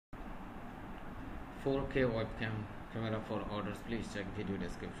4K webcam camera for orders, please check video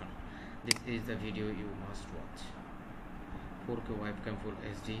description. This is the video you must watch. 4K webcam full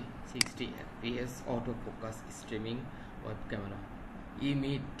HD 60 fps autofocus streaming web camera.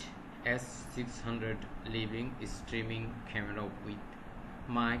 EMEET S600 living streaming camera with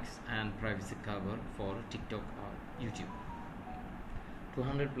mics and privacy cover for TikTok or YouTube.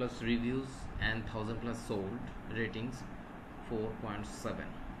 200 plus reviews and 1000 plus sold, ratings 4.7.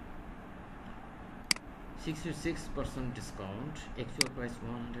 66% discount, actual price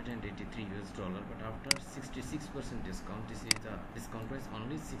 $183, but after 66% discount, this is the discount price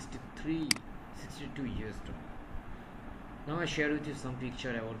only $62. Now I share with you some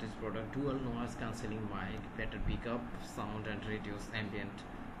picture about this product. Dual noise cancelling mic, better pickup sound and reduce ambient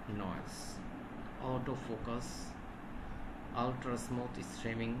noise. Autofocus, ultra smooth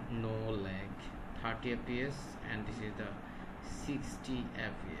streaming, no lag, 30 fps, and this is the 60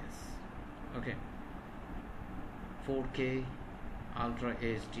 fps. Okay, 4K Ultra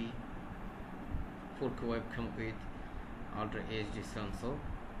HD, 4K webcam with Ultra HD sensor.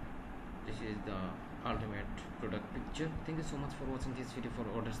 This is the ultimate product picture. Thank you so much for watching this video. For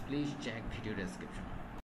orders, please check video description.